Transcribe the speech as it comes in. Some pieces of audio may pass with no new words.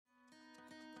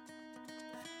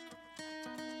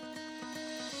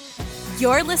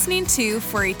You're listening to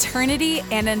For Eternity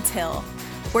and Until,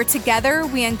 where together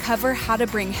we uncover how to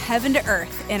bring heaven to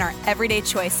earth in our everyday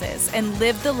choices and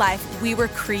live the life we were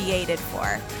created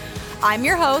for. I'm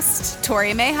your host,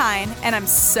 Tori May Hine, and I'm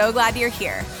so glad you're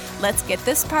here. Let's get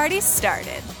this party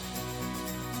started.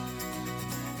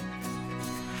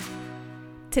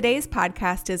 Today's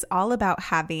podcast is all about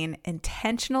having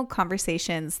intentional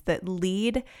conversations that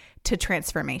lead to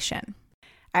transformation.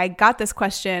 I got this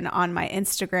question on my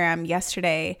Instagram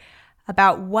yesterday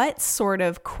about what sort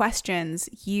of questions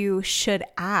you should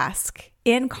ask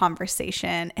in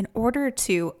conversation in order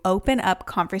to open up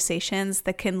conversations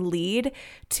that can lead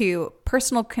to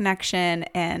personal connection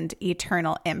and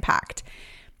eternal impact.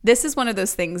 This is one of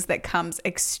those things that comes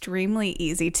extremely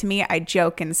easy to me. I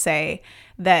joke and say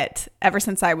that ever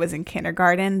since I was in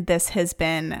kindergarten, this has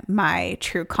been my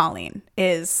true calling,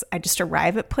 is I just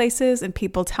arrive at places and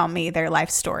people tell me their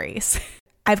life stories.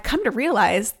 I've come to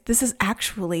realize this is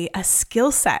actually a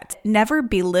skill set. Never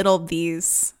belittle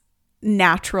these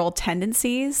natural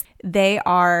tendencies. They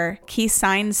are key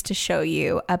signs to show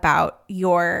you about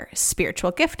your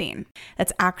spiritual gifting.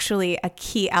 That's actually a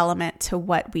key element to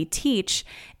what we teach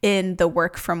in the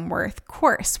Work from Worth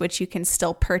course, which you can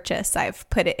still purchase. I've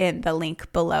put it in the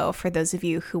link below for those of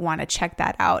you who want to check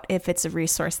that out if it's a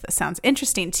resource that sounds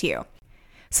interesting to you.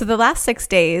 So the last 6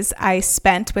 days I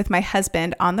spent with my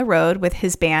husband on the road with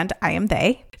his band, I Am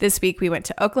They. This week we went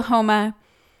to Oklahoma,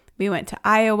 we went to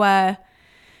Iowa,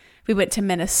 we went to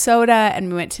Minnesota, and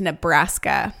we went to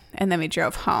Nebraska, and then we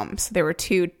drove home. So there were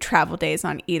 2 travel days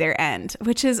on either end,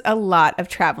 which is a lot of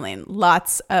traveling,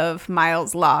 lots of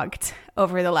miles logged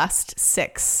over the last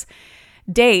 6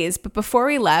 days. But before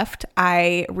we left,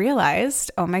 I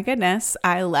realized, oh my goodness,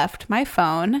 I left my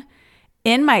phone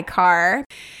in my car,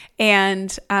 and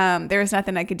there was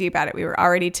nothing I could do about it. We were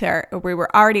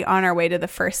already on our way to the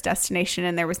first destination,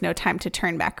 and there was no time to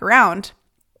turn back around.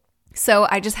 So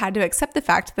I just had to accept the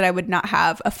fact that I would not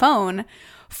have a phone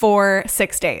for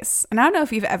 6 days. And I don't know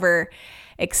if you've ever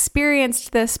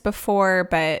experienced this before,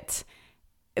 but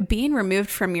being removed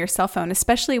from your cell phone,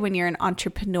 especially when you're an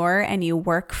entrepreneur and you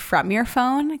work from your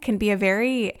phone, can be a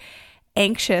very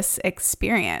anxious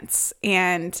experience.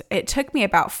 And it took me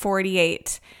about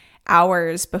 48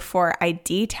 hours before I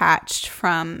detached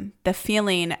from the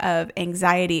feeling of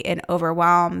anxiety and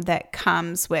overwhelm that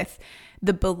comes with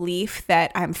the belief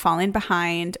that I'm falling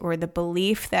behind or the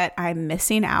belief that I'm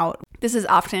missing out. This is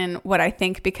often what I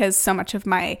think because so much of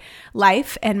my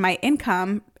life and my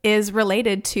income is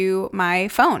related to my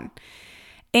phone.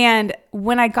 And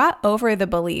when I got over the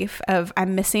belief of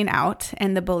I'm missing out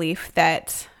and the belief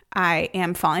that I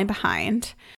am falling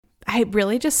behind, I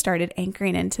really just started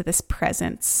anchoring into this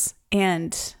presence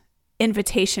and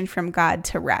invitation from God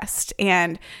to rest.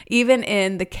 And even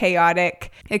in the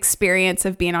chaotic experience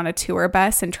of being on a tour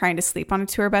bus and trying to sleep on a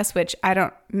tour bus, which I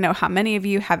don't know how many of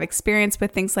you have experience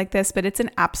with things like this, but it's an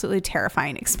absolutely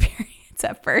terrifying experience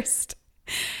at first.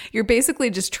 You're basically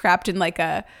just trapped in like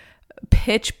a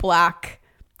pitch black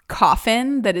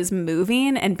coffin that is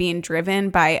moving and being driven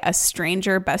by a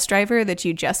stranger bus driver that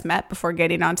you just met before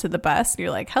getting onto the bus. And you're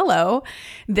like, hello,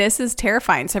 this is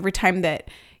terrifying. So every time that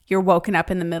you're woken up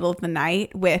in the middle of the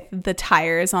night with the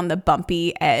tires on the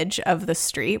bumpy edge of the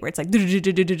street where it's like,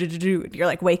 you're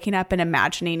like waking up and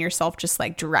imagining yourself just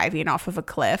like driving off of a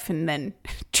cliff and then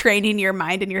training your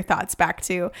mind and your thoughts back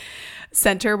to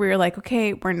center where you're like,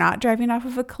 okay, we're not driving off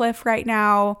of a cliff right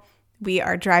now. We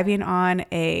are driving on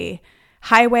a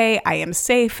highway. I am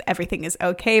safe. Everything is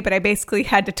okay. But I basically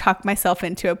had to talk myself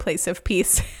into a place of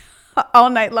peace all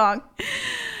night long.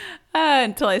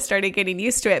 Until I started getting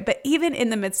used to it. But even in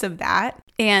the midst of that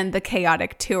and the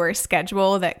chaotic tour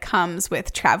schedule that comes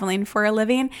with traveling for a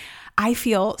living, I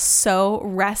feel so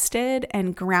rested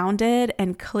and grounded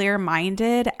and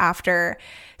clear-minded after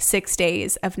 6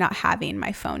 days of not having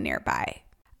my phone nearby.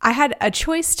 I had a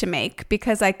choice to make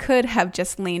because I could have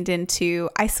just leaned into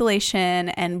isolation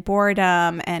and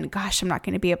boredom and gosh, I'm not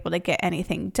going to be able to get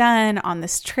anything done on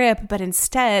this trip. But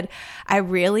instead, I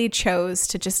really chose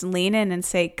to just lean in and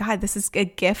say, God, this is a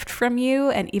gift from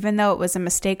you. And even though it was a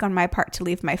mistake on my part to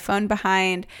leave my phone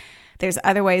behind, there's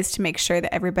other ways to make sure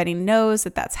that everybody knows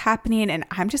that that's happening. And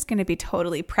I'm just going to be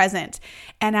totally present.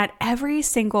 And at every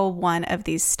single one of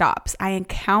these stops, I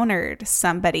encountered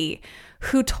somebody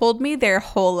who told me their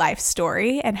whole life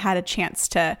story and had a chance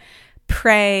to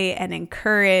pray and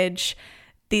encourage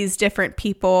these different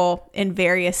people in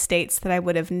various states that I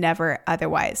would have never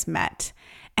otherwise met.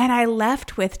 And I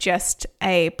left with just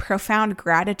a profound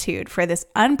gratitude for this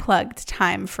unplugged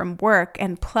time from work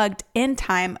and plugged in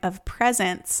time of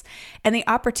presence and the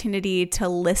opportunity to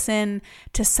listen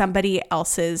to somebody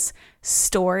else's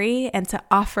story and to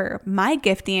offer my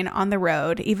gifting on the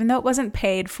road, even though it wasn't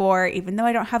paid for, even though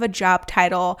I don't have a job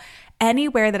title.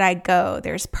 Anywhere that I go,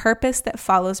 there's purpose that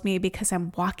follows me because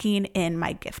I'm walking in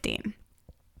my gifting.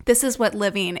 This is what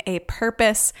living a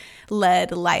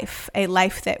purpose-led life, a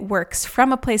life that works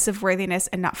from a place of worthiness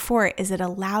and not for it, is it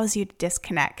allows you to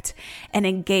disconnect and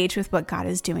engage with what God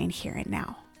is doing here and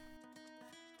now.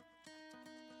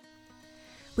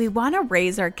 We want to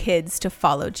raise our kids to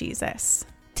follow Jesus,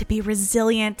 to be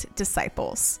resilient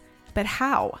disciples. But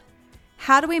how?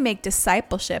 How do we make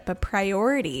discipleship a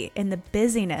priority in the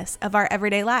busyness of our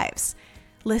everyday lives?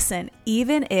 Listen,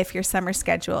 even if your summer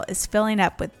schedule is filling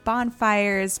up with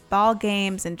bonfires, ball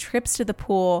games, and trips to the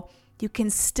pool, you can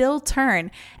still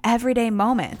turn everyday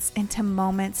moments into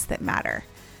moments that matter.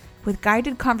 With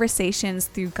guided conversations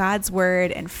through God's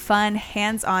Word and fun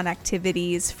hands-on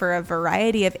activities for a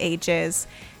variety of ages,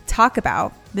 Talk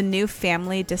About, the new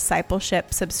family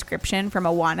discipleship subscription from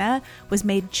Awana, was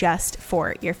made just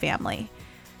for your family.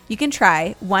 You can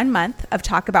try 1 month of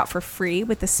Talk About for free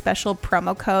with the special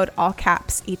promo code, all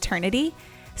caps, eternity.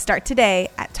 Start today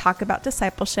at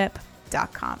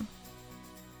talkaboutdiscipleship.com.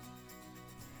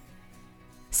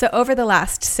 So over the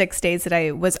last 6 days that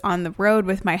I was on the road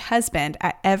with my husband,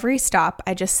 at every stop,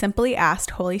 I just simply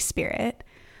asked Holy Spirit,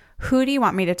 who do you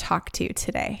want me to talk to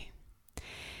today?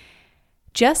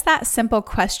 Just that simple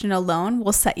question alone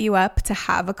will set you up to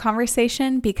have a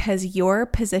conversation because you're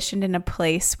positioned in a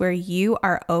place where you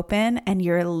are open and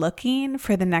you're looking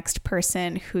for the next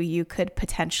person who you could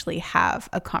potentially have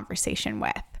a conversation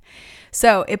with.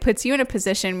 So it puts you in a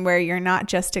position where you're not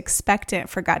just expectant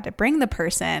for God to bring the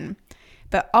person,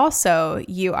 but also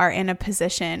you are in a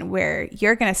position where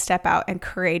you're going to step out and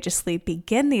courageously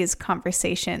begin these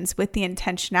conversations with the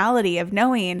intentionality of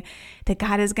knowing that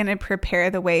God is going to prepare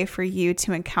the way for you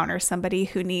to encounter somebody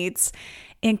who needs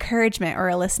encouragement or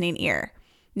a listening ear.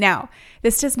 Now,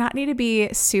 this does not need to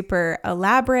be super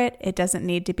elaborate. It doesn't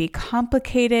need to be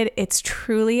complicated. It's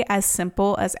truly as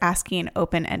simple as asking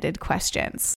open-ended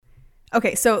questions.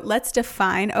 Okay, so let's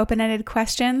define open-ended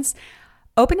questions.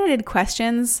 Open-ended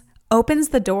questions opens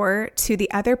the door to the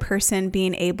other person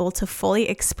being able to fully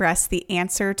express the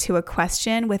answer to a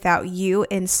question without you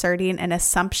inserting an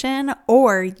assumption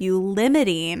or you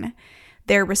limiting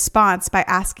their response by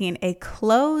asking a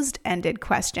closed-ended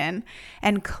question.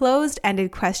 And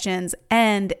closed-ended questions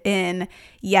end in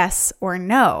yes or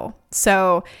no.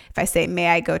 So if I say, may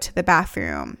I go to the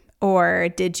bathroom? Or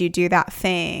did you do that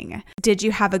thing? Did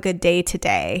you have a good day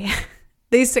today?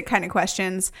 These kind of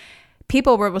questions,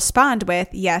 people will respond with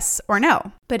yes or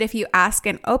no. But if you ask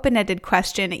an open-ended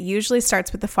question, it usually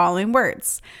starts with the following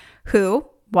words: who,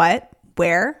 what,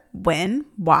 where, when,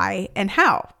 why, and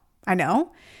how. I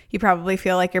know you probably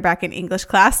feel like you're back in English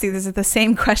class. These are the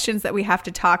same questions that we have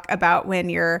to talk about when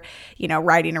you're,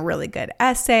 writing a really good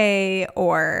essay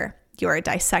or you're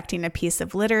dissecting a piece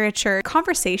of literature.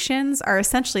 Conversations are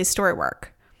essentially story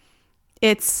work.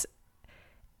 It's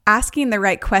asking the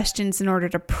right questions in order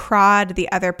to prod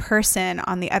the other person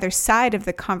on the other side of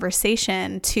the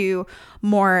conversation to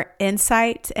more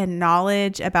insight and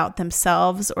knowledge about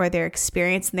themselves or their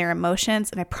experience and their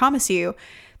emotions. And I promise you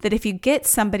that if you get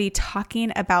somebody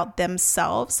talking about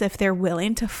themselves, if they're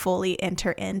willing to fully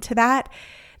enter into that,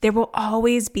 there will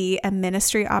always be a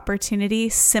ministry opportunity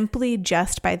simply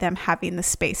just by them having the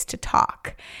space to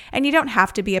talk. And you don't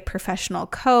have to be a professional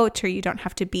coach or you don't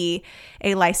have to be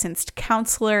a licensed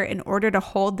counselor in order to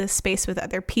hold this space with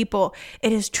other people.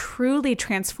 It is truly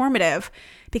transformative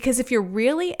because if you're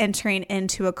really entering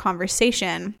into a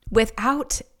conversation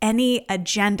without any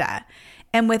agenda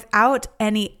and without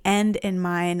any end in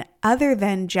mind other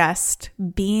than just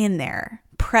being there,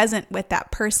 present with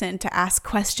that person to ask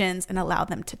questions and allow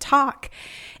them to talk,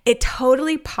 it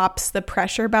totally pops the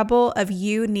pressure bubble of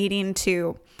you needing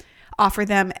to offer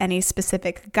them any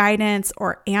specific guidance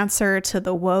or answer to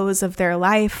the woes of their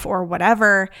life or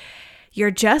whatever. You're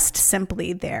just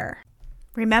simply there.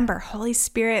 Remember, Holy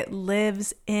Spirit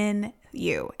lives in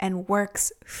you and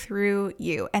works through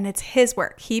you, and it's His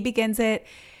work. He begins it.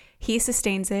 He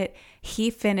sustains it,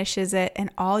 He finishes it, and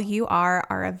all you are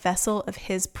a vessel of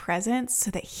His presence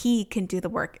so that He can do the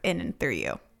work in and through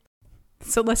you.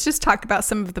 So let's just talk about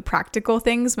some of the practical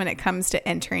things when it comes to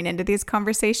entering into these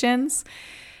conversations.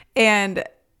 And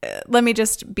let me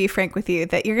just be frank with you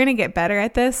that you're going to get better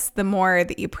at this the more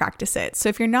that you practice it. So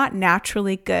if you're not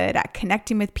naturally good at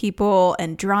connecting with people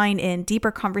and drawing in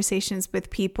deeper conversations with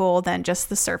people than just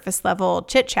the surface level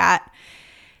chit chat,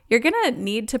 You're going to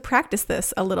need to practice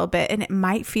this a little bit, and it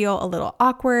might feel a little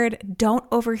awkward. Don't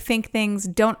overthink things.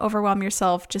 Don't overwhelm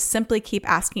yourself. Just simply keep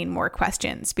asking more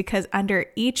questions, because under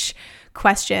each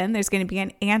question, there's going to be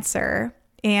an answer.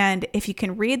 And if you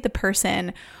can read the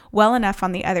person well enough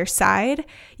on the other side,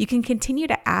 you can continue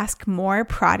to ask more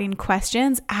prodding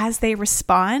questions as they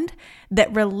respond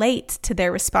that relate to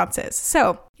their responses.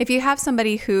 So if you have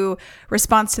somebody who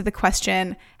responds to the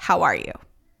question, "How are you?"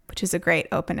 which is a great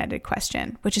open-ended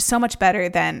question, which is so much better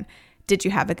than, "Did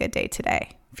you have a good day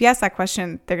today?" If you ask that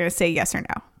question, they're going to say yes or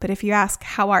no. But if you ask,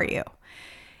 "How are you?"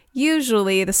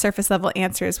 usually the surface level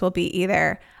answers will be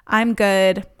either, "I'm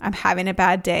good," "I'm having a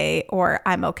bad day," or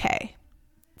 "I'm okay."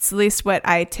 It's at least what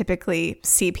I typically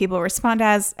see people respond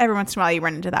as. Every once in a while you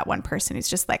run into that one person who's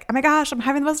just like, "Oh my gosh, I'm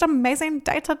having the most amazing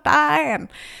day today, and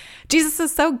Jesus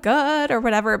is so good," or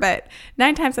whatever. But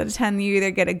 9 times out of 10, you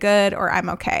either get a good or "I'm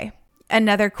okay."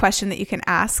 Another question that you can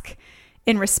ask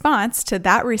in response to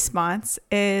that response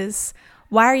is,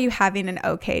 "Why are you having an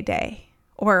okay day?"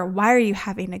 Or "Why are you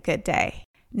having a good day?"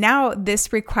 Now,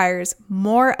 this requires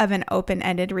more of an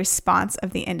open-ended response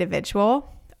of the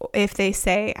individual. If they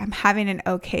say, "I'm having an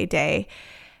okay day,"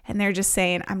 and they're just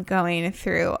saying, "I'm going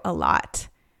through a lot,"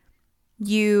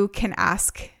 you can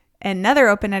ask another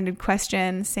open-ended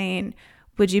question saying,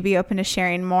 "Would you be open to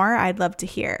sharing more? I'd love to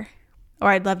hear,"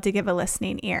 or "I'd love to give a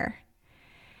listening ear."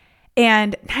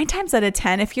 And 9 times out of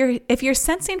 10, if you're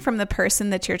sensing from the person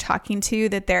that you're talking to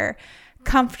that they're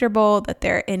comfortable, that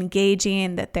they're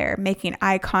engaging, that they're making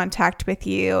eye contact with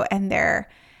you, and they're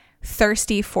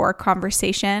thirsty for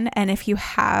conversation, and if you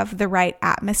have the right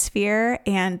atmosphere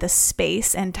and the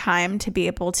space and time to be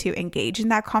able to engage in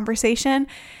that conversation,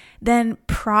 then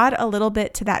prod a little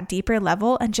bit to that deeper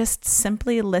level and just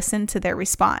simply listen to their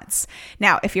response.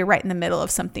 Now, if you're right in the middle of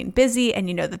something busy and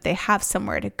you know that they have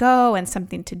somewhere to go and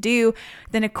something to do,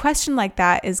 then a question like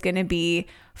that is going to be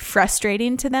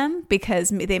frustrating to them because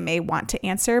they may want to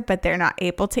answer, but they're not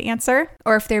able to answer.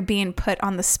 Or if they're being put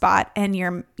on the spot and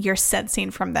you're sensing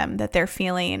from them that they're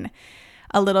feeling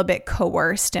a little bit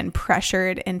coerced and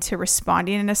pressured into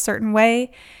responding in a certain way,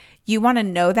 you want to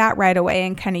know that right away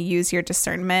and kind of use your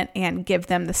discernment and give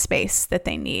them the space that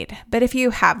they need. But if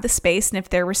you have the space and if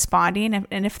they're responding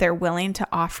and if they're willing to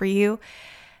offer you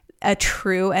a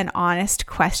true and honest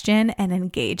question and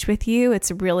engage with you,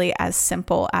 it's really as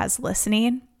simple as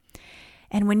listening.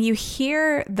 And when you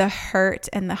hear the hurt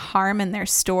and the harm in their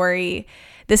story,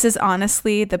 this is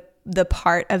honestly the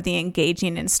part of the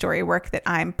engaging in story work that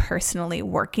I'm personally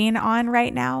working on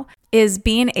right now, is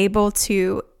being able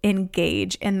to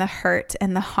engage in the hurt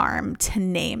and the harm, to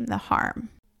name the harm.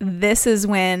 This is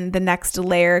when the next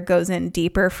layer goes in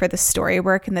deeper for the story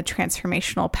work and the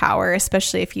transformational power,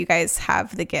 especially if you guys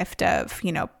have the gift of,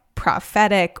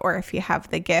 prophetic, or if you have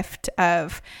the gift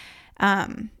of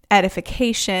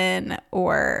edification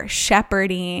or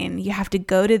shepherding. You have to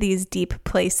go to these deep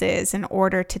places in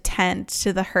order to tend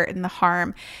to the hurt and the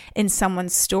harm in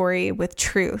someone's story with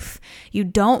truth. You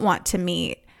don't want to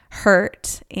meet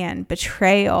hurt and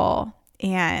betrayal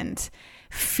and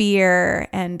fear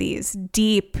and these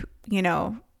deep,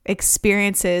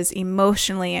 experiences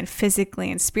emotionally and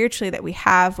physically and spiritually that we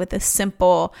have with a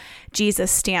simple Jesus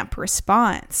stamp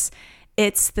response.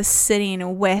 It's the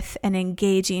sitting with and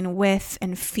engaging with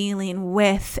and feeling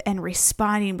with and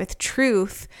responding with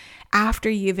truth after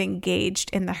you've engaged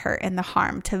in the hurt and the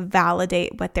harm to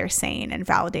validate what they're saying and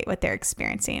validate what they're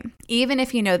experiencing. Even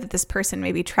if you know that this person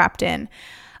may be trapped in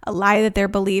a lie that they're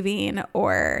believing,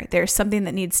 or there's something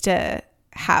that needs to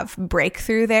have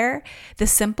breakthrough there, the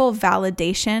simple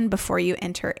validation before you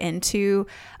enter into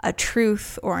a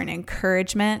truth or an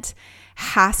encouragement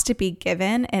has to be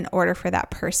given in order for that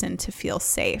person to feel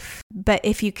safe. But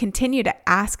if you continue to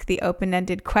ask the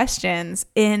open-ended questions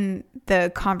in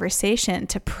the conversation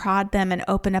to prod them and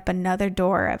open up another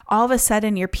door, all of a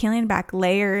sudden you're peeling back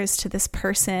layers to this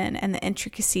person and the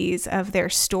intricacies of their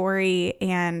story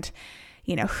and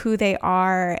who they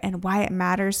are and why it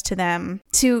matters to them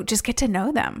to just get to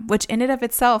know them, which in and of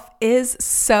itself is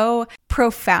so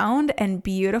profound and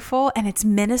beautiful. And it's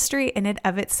ministry in and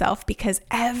of itself because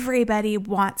everybody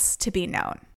wants to be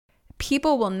known.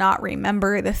 People will not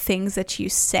remember the things that you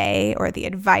say or the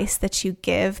advice that you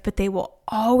give, but they will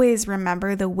always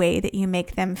remember the way that you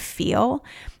make them feel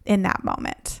in that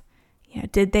moment.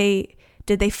 Did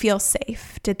they feel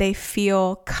safe? Did they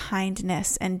feel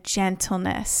kindness and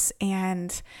gentleness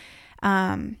and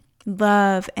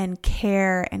love and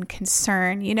care and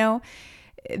concern?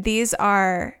 These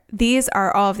are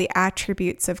all of the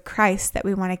attributes of Christ that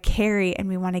we want to carry and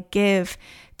we want to give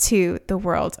to the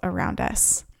world around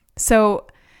us. So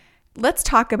let's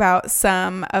talk about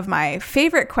some of my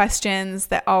favorite questions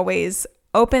that always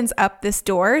opens up this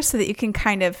door so that you can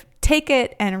kind of take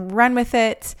it and run with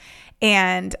it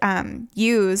and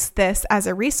use this as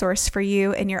a resource for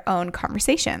you in your own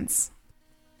conversations.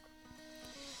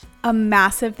 A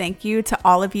massive thank you to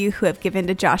all of you who have given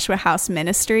to Joshua House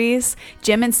Ministries.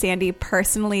 Jim and Sandy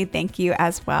personally thank you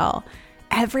as well.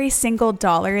 Every single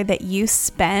dollar that you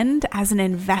spend as an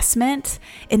investment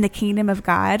in the kingdom of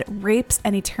God reaps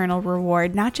an eternal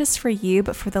reward, not just for you,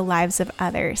 but for the lives of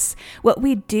others. What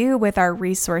we do with our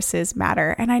resources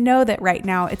matter. And I know that right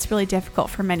now it's really difficult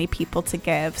for many people to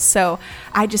give. So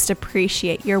I just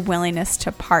appreciate your willingness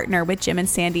to partner with Jim and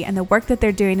Sandy and the work that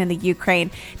they're doing in the Ukraine.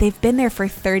 They've been there for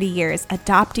 30 years,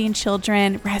 adopting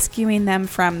children, rescuing them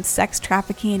from sex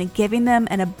trafficking, and giving them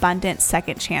an abundant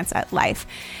second chance at life.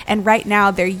 And right now,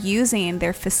 they're using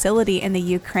their facility in the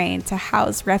Ukraine to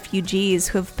house refugees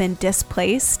who have been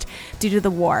displaced due to the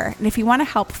war. And if you want to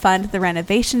help fund the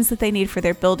renovations that they need for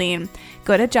their building,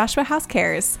 go to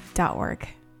joshuahousecares.org.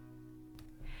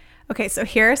 Okay, so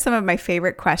here are some of my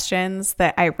favorite questions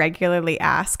that I regularly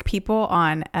ask people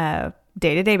on a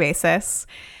day-to-day basis.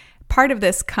 Part of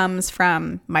this comes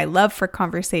from my love for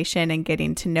conversation and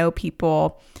getting to know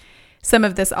people. Some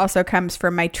of this also comes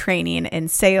from my training in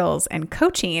sales and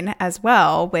coaching as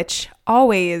well, which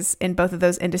always in both of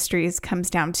those industries comes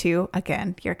down to,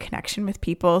 again, your connection with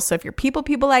people. So if you're people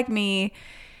like me,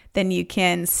 then you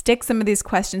can stick some of these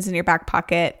questions in your back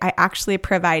pocket. I actually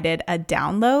provided a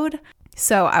download,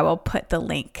 so I will put the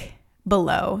link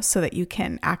below so that you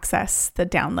can access the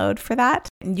download for that.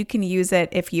 And you can use it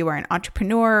if you are an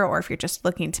entrepreneur or if you're just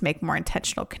looking to make more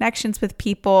intentional connections with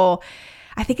people.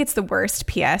 I think it's the worst,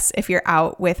 PS, if you're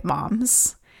out with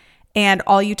moms and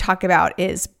all you talk about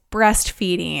is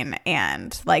breastfeeding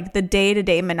and like the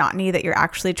day-to-day monotony that you're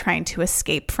actually trying to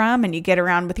escape from, and you get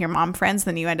around with your mom friends,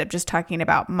 then you end up just talking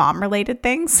about mom-related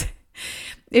things.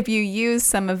 If you use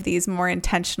some of these more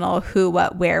intentional who,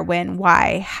 what, where, when,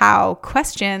 why, how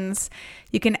questions,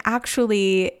 you can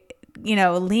actually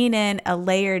lean in a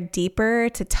layer deeper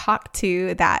to talk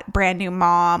to that brand new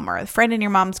mom or a friend in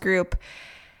your mom's group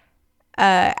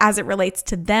as it relates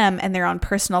to them and their own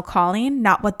personal calling,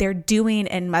 not what they're doing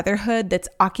in motherhood that's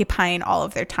occupying all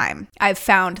of their time. I've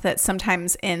found that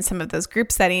sometimes in some of those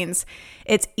group settings,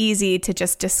 it's easy to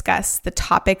just discuss the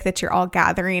topic that you're all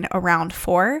gathering around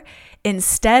for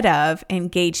instead of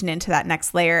engaging into that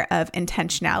next layer of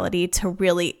intentionality to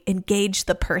really engage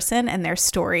the person and their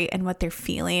story and what they're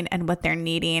feeling and what they're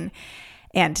needing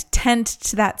and tend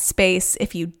to that space.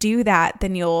 If you do that,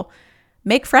 then you'll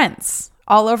make friends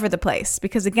all over the place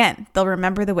because, again, they'll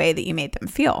remember the way that you made them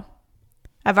feel.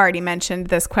 I've already mentioned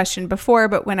this question before,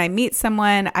 but when I meet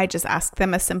someone, I just ask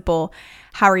them a simple,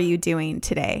 how are you doing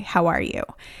today? How are you?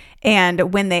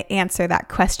 And when they answer that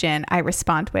question, I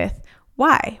respond with,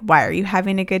 why? Why are you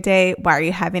having a good day? Why are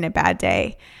you having a bad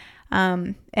day?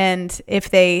 And if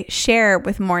they share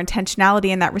with more intentionality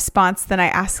in that response, then I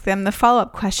ask them the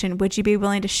follow-up question, would you be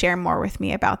willing to share more with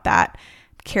me about that?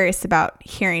 I'm curious about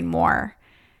hearing more.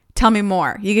 Tell me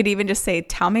more. You could even just say,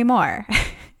 tell me more.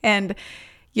 And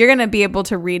you're going to be able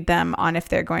to read them on if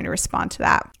they're going to respond to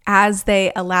that. As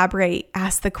they elaborate,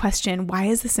 ask the question, why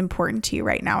is this important to you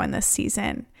right now in this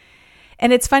season?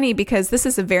 And it's funny because this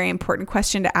is a very important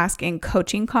question to ask in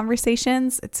coaching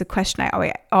conversations. It's a question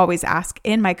I always ask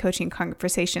in my coaching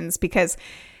conversations because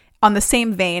on the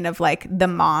same vein of like the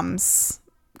mom's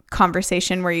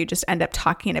conversation where you just end up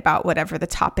talking about whatever the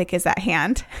topic is at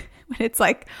hand, when it's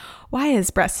like, why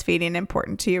is breastfeeding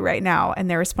important to you right now? And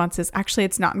their response is, actually,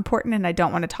 it's not important and I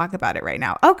don't want to talk about it right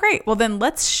now. Oh, great. Well, then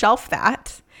let's shelf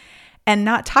that and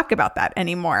not talk about that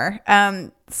anymore.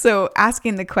 So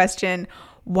asking the question,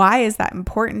 why is that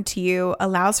important to you,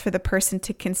 allows for the person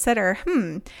to consider,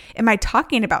 am I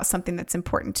talking about something that's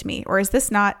important to me? Or is this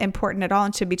not important at all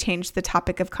and should we change the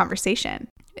topic of conversation?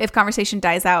 If conversation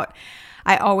dies out,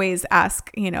 I always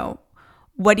ask,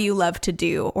 what do you love to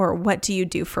do or what do you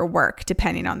do for work,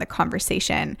 depending on the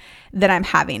conversation that I'm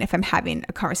having. If I'm having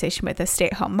a conversation with a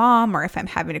stay-at-home mom or if I'm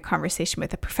having a conversation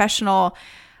with a professional,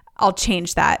 I'll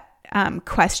change that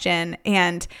question.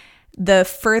 And the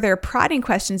further prodding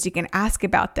questions you can ask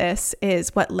about this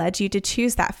is what led you to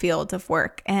choose that field of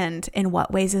work and in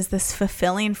what ways is this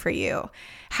fulfilling for you?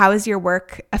 How is your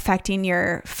work affecting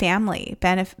your family,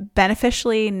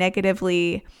 beneficially,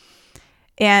 negatively?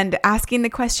 And asking the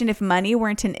question, if money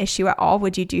weren't an issue at all,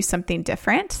 would you do something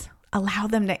different? Allow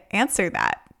them to answer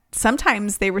that.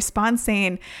 Sometimes they respond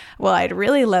saying, well, I'd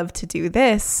really love to do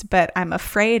this, but I'm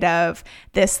afraid of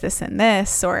this, this, and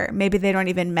this. Or maybe they don't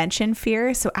even mention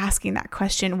fear. So asking that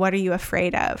question, what are you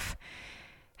afraid of?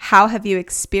 How have you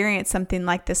experienced something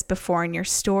like this before in your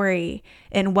story?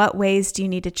 In what ways do you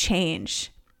need to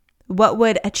change? What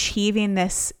would achieving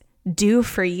this do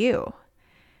for you?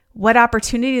 What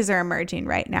opportunities are emerging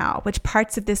right now? Which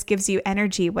parts of this gives you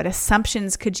energy? What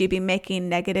assumptions could you be making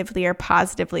negatively or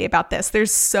positively about this?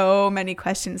 There's so many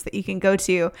questions that you can go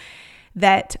to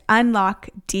that unlock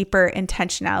deeper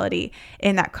intentionality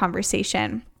in that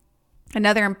conversation.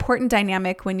 Another important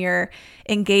dynamic when you're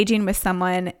engaging with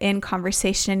someone in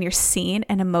conversation, you're seeing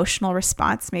an emotional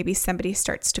response. Maybe somebody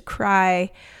starts to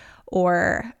cry,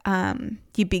 or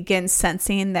you begin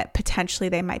sensing that potentially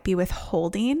they might be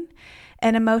withholding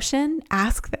an emotion.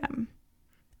 Ask them,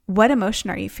 what emotion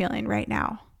are you feeling right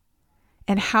now?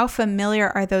 And how familiar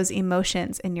are those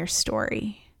emotions in your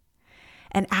story?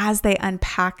 And as they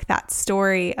unpack that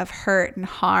story of hurt and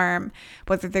harm,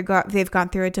 whether they've gone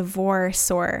through a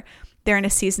divorce, or they're in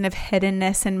a season of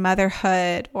hiddenness and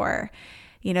motherhood, or,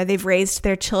 they've raised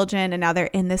their children and now they're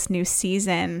in this new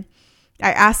season.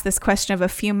 I asked this question of a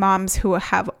few moms who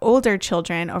have older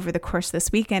children over the course of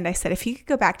this weekend. I said, if you could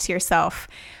go back to yourself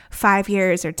 5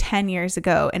 years or 10 years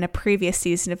ago in a previous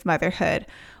season of motherhood,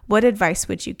 what advice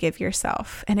would you give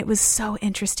yourself? And it was so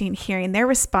interesting hearing their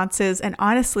responses. And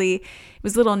honestly, it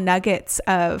was little nuggets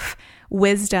of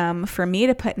wisdom for me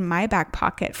to put in my back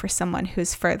pocket for someone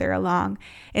who's further along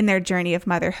in their journey of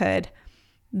motherhood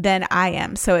than I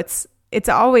am. So it's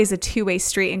always a two-way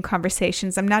street in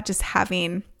conversations. I'm not just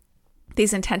having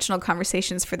these intentional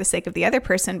conversations for the sake of the other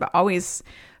person, but always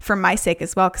for my sake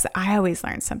as well, because I always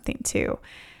learn something too.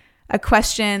 A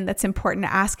question that's important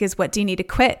to ask is, what do you need to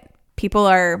quit? People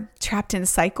are trapped in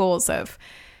cycles of,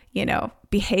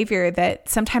 behavior that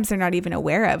sometimes they're not even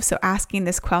aware of. So asking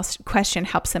this question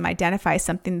helps them identify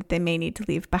something that they may need to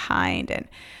leave behind. And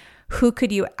who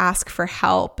could you ask for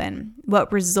help? And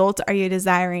what result are you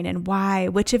desiring and why?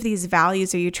 Which of these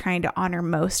values are you trying to honor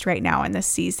most right now in this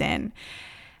season?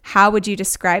 How would you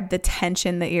describe the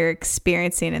tension that you're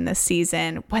experiencing in this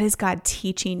season? What is God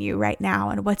teaching you right now?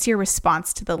 And what's your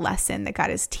response to the lesson that God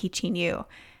is teaching you?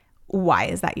 Why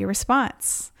is that your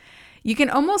response? You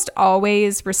can almost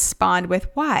always respond with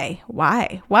why.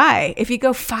 If you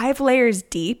go 5 layers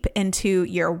deep into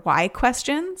your why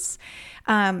questions,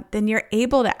 then you're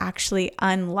able to actually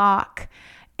unlock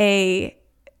a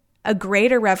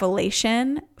greater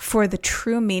revelation for the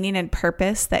true meaning and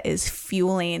purpose that is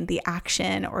fueling the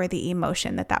action or the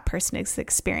emotion that person is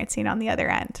experiencing on the other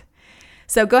end.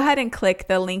 So go ahead and click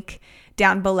the link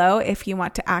down below if you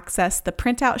want to access the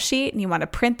printout sheet and you want to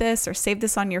print this or save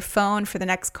this on your phone for the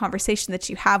next conversation that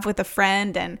you have with a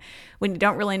friend, and when you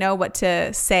don't really know what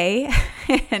to say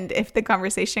and if the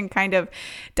conversation kind of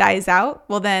dies out,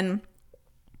 well then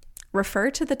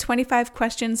refer to the 25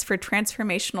 questions for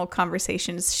transformational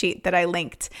conversations sheet that I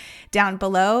linked down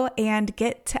below and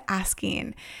get to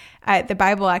asking. The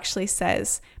Bible actually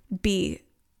says, be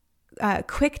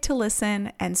quick to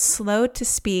listen and slow to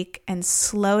speak and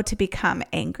slow to become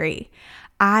angry.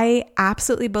 I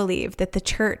absolutely believe that the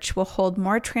church will hold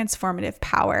more transformative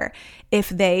power if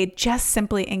they just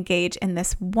simply engage in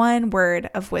this one word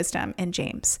of wisdom in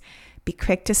James. Be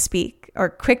quick to speak, or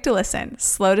quick to listen,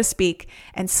 slow to speak,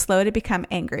 and slow to become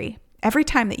angry. Every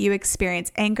time that you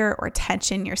experience anger or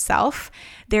tension yourself,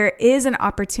 there is an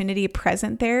opportunity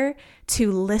present there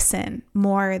to listen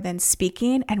more than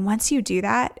speaking. And once you do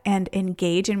that and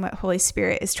engage in what Holy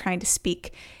Spirit is trying to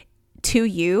speak to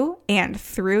you and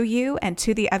through you and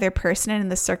to the other person and in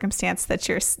the circumstance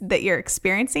that you're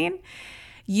experiencing,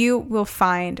 you will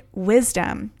find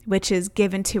wisdom, which is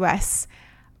given to us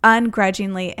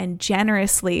ungrudgingly and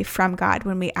generously from God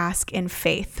when we ask in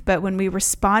faith. But when we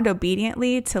respond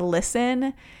obediently to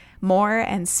listen more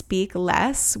and speak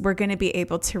less, we're going to be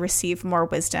able to receive more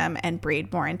wisdom and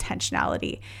breed more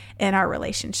intentionality in our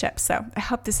relationship. So I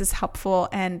hope this is helpful,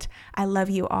 and I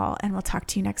love you all, and we'll talk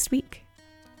to you next week.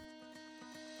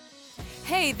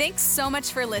 Hey, thanks so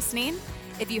much for listening.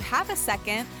 If you have a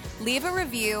second, leave a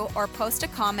review or post a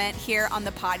comment here on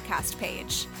the podcast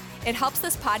page. It helps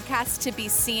this podcast to be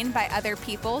seen by other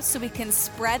people so we can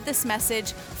spread this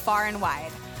message far and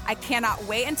wide. I cannot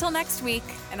wait until next week,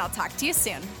 and I'll talk to you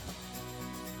soon.